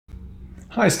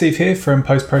Hi, Steve here from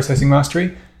Post Processing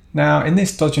Mastery. Now in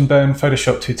this dodge and burn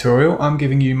Photoshop tutorial, I'm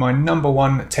giving you my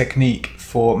 #1 technique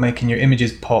for making your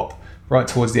images pop right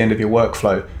towards the end of your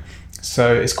workflow.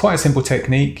 So it's quite a simple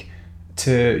technique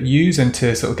to use and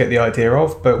to sort of get the idea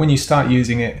of, but when you start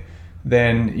using it,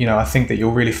 then I think that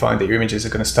you'll really find that your images are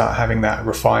going to start having that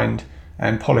refined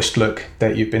and polished look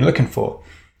that you've been looking for.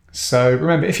 So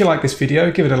remember, if you like this video,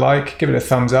 give it a like, give it a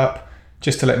thumbs up,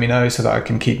 just to let me know so that I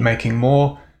can keep making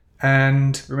more.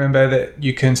 And remember that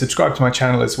you can subscribe to my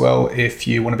channel as well if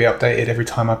you want to be updated every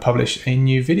time I publish a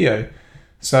new video.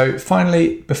 So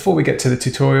finally, before we get to the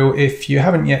tutorial, if you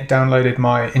haven't yet downloaded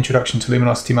my Introduction to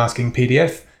Luminosity Masking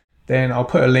PDF, then I'll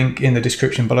put a link in the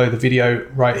description below the video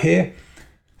right here.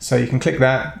 So you can click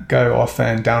that, go off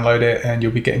and download it, and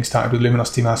you'll be getting started with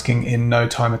luminosity masking in no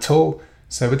time at all.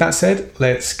 So with that said,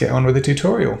 let's get on with the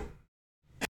tutorial.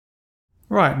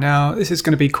 Right, now this is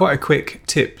going to be quite a quick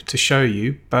tip to show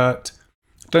you, but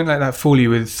don't let that fool you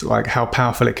with like how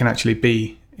powerful it can actually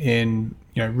be in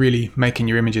really making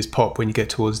your images pop when you get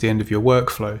towards the end of your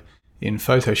workflow in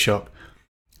Photoshop.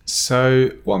 So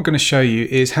what I'm going to show you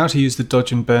is how to use the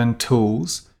dodge and burn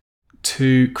tools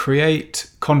to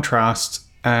create contrast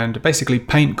and basically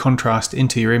paint contrast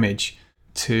into your image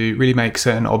to really make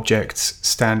certain objects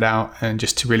stand out and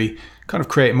just to really kind of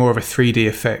create more of a 3D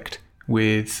effect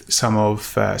with some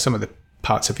of the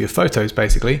parts of your photos,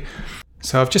 basically.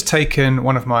 So I've just taken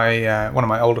one of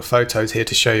my older photos here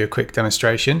to show you a quick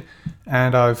demonstration,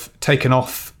 and I've taken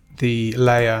off the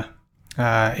layer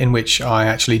in which I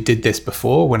actually did this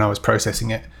before when I was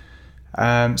processing it,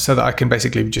 so that I can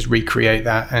basically just recreate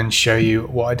that and show you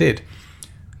what I did.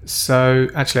 So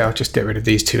actually, I'll just get rid of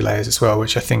these two layers as well,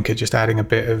 which I think are just adding a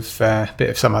bit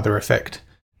of some other effect.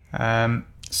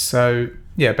 So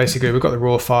yeah, basically we've got the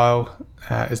raw file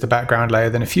as the background layer,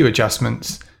 then a few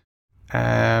adjustments,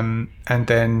 and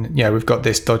then we've got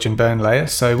this dodge and burn layer.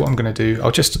 So what I'm going to do,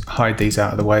 I'll just hide these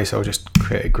out of the way. So I'll just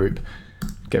create a group,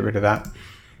 get rid of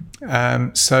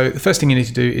that. So the first thing you need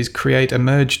to do is create a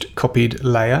merged copied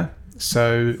layer.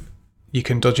 So you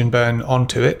can dodge and burn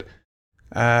onto it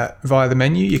via the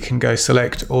menu. You can go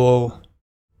select all,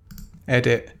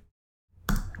 edit,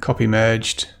 copy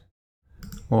merged,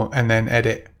 and then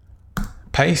edit,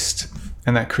 paste,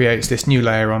 and that creates this new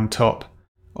layer on top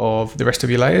of the rest of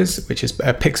your layers, which is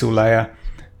a pixel layer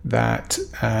that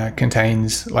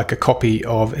contains like a copy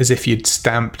of, as if you'd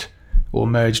stamped or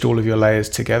merged all of your layers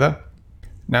together.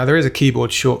 Now there is a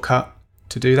keyboard shortcut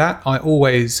to do that. I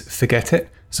always forget it,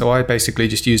 so I basically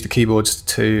just use the keyboard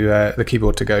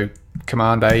to go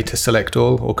Command A to select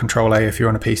all, or Control A if you're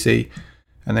on a PC,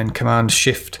 and then Command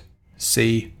Shift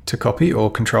C to copy, or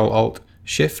Control Alt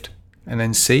Shift and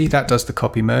then C, that does the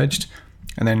copy merged,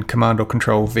 and then Command or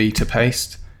Control V to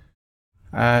paste.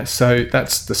 So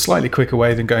that's the slightly quicker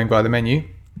way than going by the menu.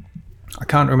 I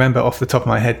can't remember off the top of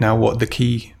my head now what the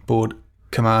keyboard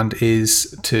command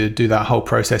is to do that whole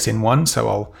process in one, so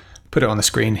I'll put it on the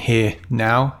screen here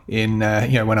now in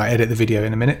when I edit the video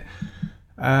in a minute.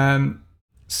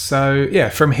 So yeah,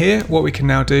 from here what we can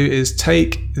now do is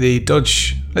take the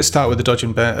dodge. Let's start with the dodge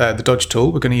and burn, the dodge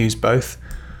tool. We're going to use both.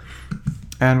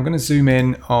 And I'm going to zoom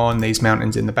in on these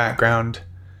mountains in the background.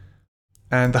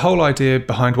 And the whole idea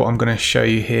behind what I'm going to show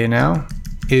you here now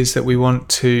is that we want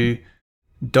to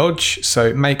dodge,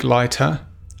 so make lighter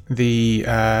the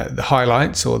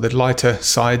highlights or the lighter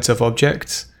sides of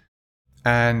objects,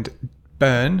 and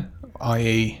burn,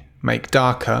 i.e. make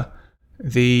darker,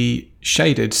 the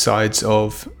shaded sides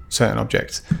of certain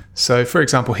objects. So for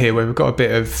example here, where we've got a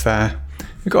bit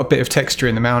of texture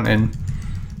in the mountain.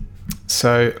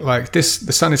 So like this,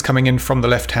 the sun is coming in from the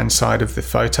left-hand side of the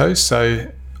photo, so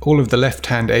all of the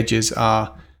left-hand edges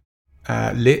are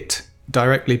lit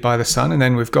directly by the sun, and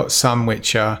then we've got some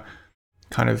which are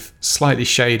kind of slightly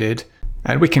shaded,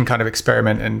 and we can kind of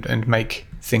experiment and make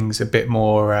things a bit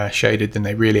more shaded than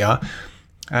they really are.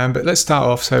 But let's start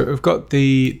off. So we've got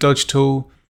the dodge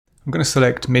tool. I'm going to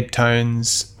select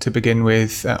midtones to begin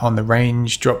with on the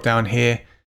range drop down here.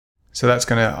 So that's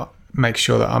going to make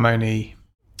sure that I'm only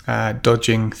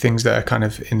dodging things that are kind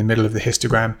of in the middle of the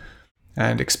histogram.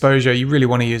 And exposure, you really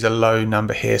want to use a low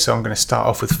number here, so I'm going to start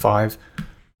off with 5.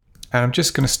 And I'm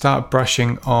just going to start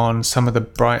brushing on some of the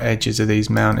bright edges of these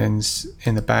mountains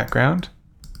in the background.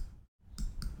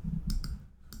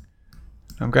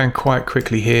 I'm going quite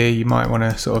quickly here. You might want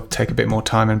to sort of take a bit more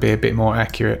time and be a bit more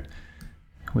accurate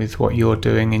with what you're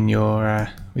doing in your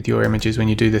with your images when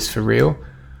you do this for real.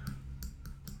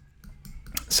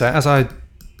 So as I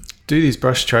do these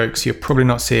brush strokes, you're probably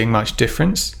not seeing much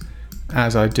difference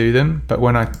as I do them, but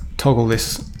when I toggle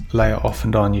this layer off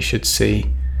and on, you should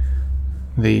see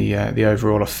the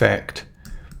overall effect.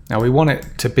 Now we want it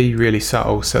to be really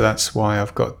subtle, so that's why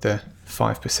I've got the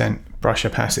 5% brush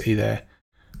opacity there,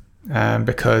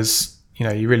 because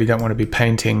you really don't want to be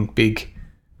painting big,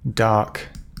 dark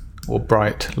or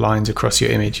bright lines across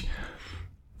your image.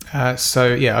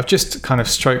 So yeah, I've just kind of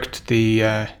stroked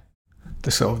the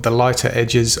sort of the lighter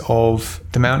edges of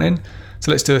the mountain.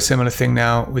 So let's do a similar thing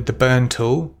now with the burn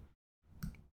tool.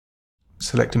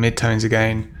 Select the midtones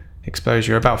again,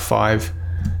 exposure about 5,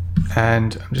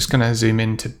 and I'm just going to zoom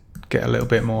in to get a little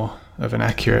bit more of an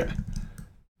accurate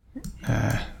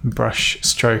brush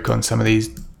stroke on some of these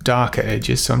darker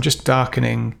edges. So I'm just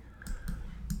darkening,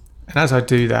 and as I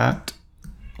do that,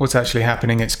 what's actually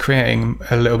happening, it's creating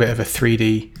a little bit of a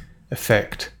 3D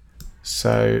effect.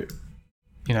 So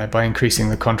by increasing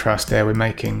the contrast there, we're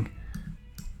making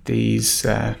these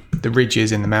the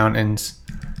ridges in the mountains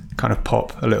kind of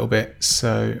pop a little bit.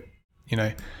 So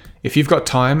if you've got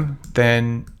time,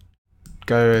 then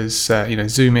go as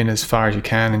zoom in as far as you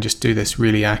can and just do this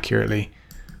really accurately.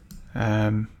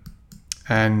 And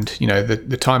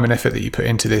the time and effort that you put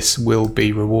into this will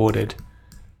be rewarded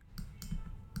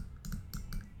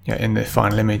in the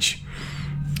final image.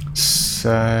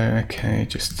 So okay,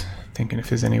 just thinking if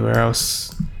there's anywhere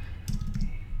else.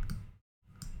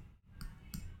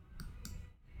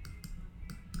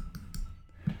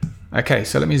 Okay,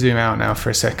 so let me zoom out now for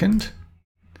a second.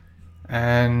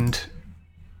 And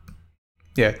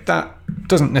yeah, that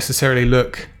doesn't necessarily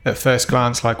look at first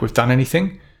glance like we've done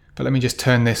anything, but let me just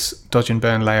turn this dodge and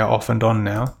burn layer off and on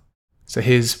now. So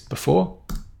here's before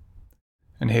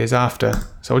and here's after.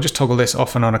 So I'll just toggle this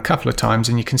off and on a couple of times,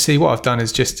 and you can see what I've done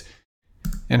is just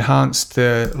enhanced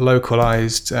the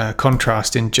localized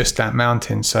contrast in just that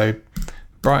mountain. So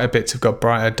brighter bits have got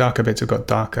brighter, darker bits have got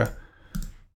darker.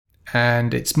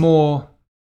 And it's more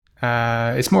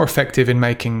effective in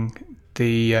making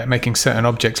certain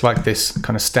objects like this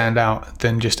kind of stand out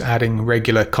than just adding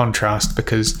regular contrast,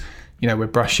 because we're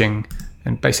brushing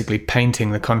and basically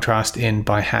painting the contrast in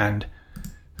by hand.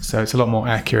 So it's a lot more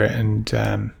accurate,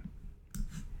 and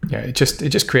it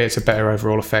just creates a better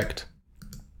overall effect.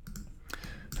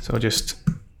 So I'll just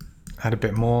add a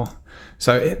bit more.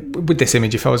 So with this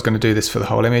image, if I was going to do this for the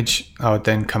whole image, I would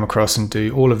then come across and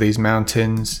do all of these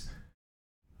mountains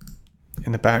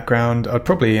in the background. I'd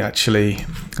probably I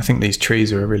think these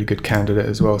trees are a really good candidate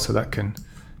as well, so that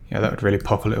would really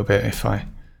pop a little bit if I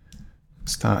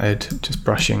started just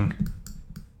brushing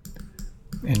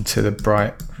into the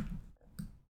bright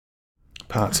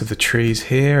parts of the trees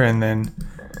here, and then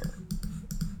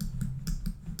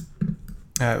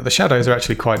the shadows are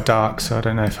actually quite dark, so I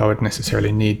don't know if I would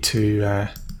necessarily need to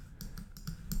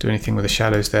do anything with the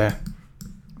shadows there,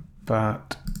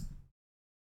 but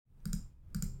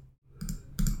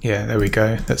yeah, there we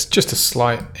go. That's just a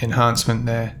slight enhancement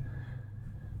there,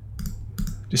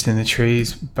 just in the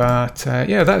trees. But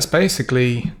yeah, that's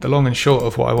basically the long and short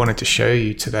of what I wanted to show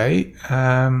you today.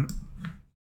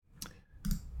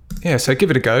 Yeah, so give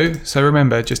it a go. So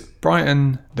remember, just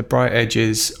brighten the bright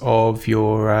edges of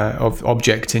your of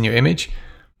objects in your image,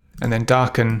 and then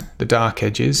darken the dark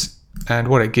edges. And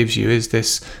what it gives you is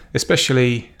this,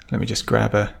 especially, let me just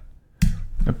grab a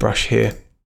brush here.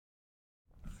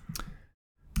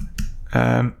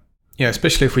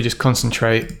 Especially if we just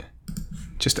concentrate,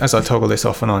 just as I toggle this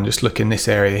off and on, just look in this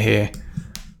area here.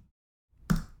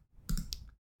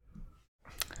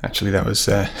 Actually, that was,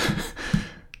 yeah,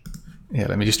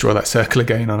 let me just draw that circle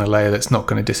again on a layer that's not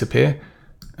going to disappear.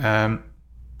 Yeah,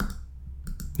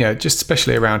 just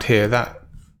especially around here, that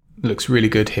looks really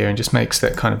good here and just makes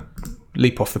that kind of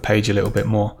leap off the page a little bit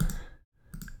more.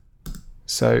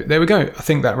 So there we go. I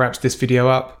think that wraps this video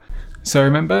up. So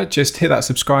remember, just hit that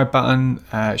subscribe button.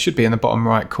 It should be in the bottom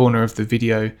right corner of the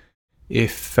video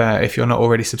if you're not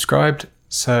already subscribed.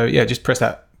 So yeah, just press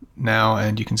that now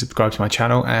and you can subscribe to my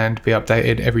channel and be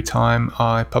updated every time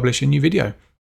I publish a new video.